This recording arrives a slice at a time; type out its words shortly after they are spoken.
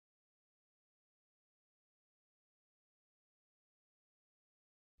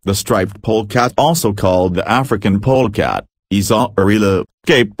The striped polecat, also called the African polecat, zorille,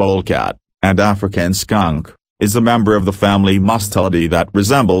 Cape polecat, and African skunk, is a member of the family Mustelidae that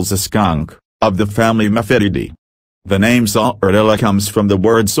resembles a skunk, of the family Mephitidae. The name zorilla comes from the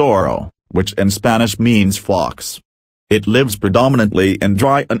word zorro, which in Spanish means fox. It lives predominantly in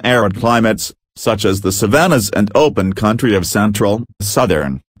dry and arid climates, such as the savannahs and open country of central,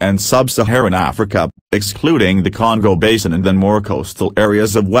 southern, and sub-Saharan Africa, excluding the Congo basin and the more coastal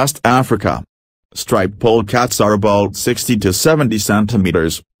areas of West Africa. Striped polecats are about 60 to 70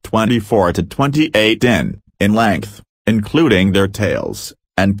 centimeters, 24 to 28 in length, including their tails,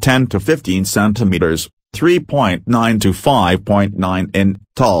 and 10 to 15 centimeters, 3.9 to 5.9 in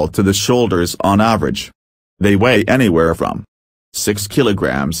tall to the shoulders on average. They weigh anywhere from 6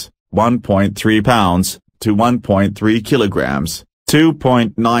 kilograms, 1.3 pounds, to 1.3 kilograms,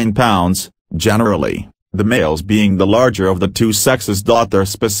 2.9 pounds, generally, the males being the larger of the two sexes. Their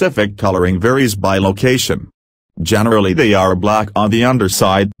specific coloring varies by location. Generally they are black on the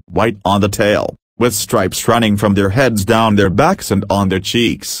underside, white on the tail, with stripes running from their heads down their backs and on their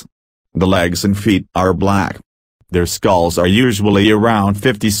cheeks. The legs and feet are black. Their skulls are usually around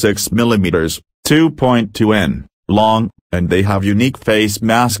 56 millimeters, 2.2 in, long, and they have unique face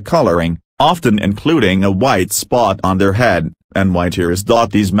mask coloring, often including a white spot on their head, and white ears.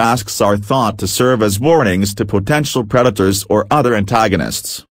 These masks are thought to serve as warnings to potential predators or other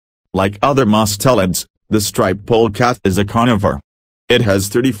antagonists. Like other mustelids, the striped polecat is a carnivore. It has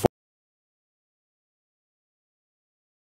 34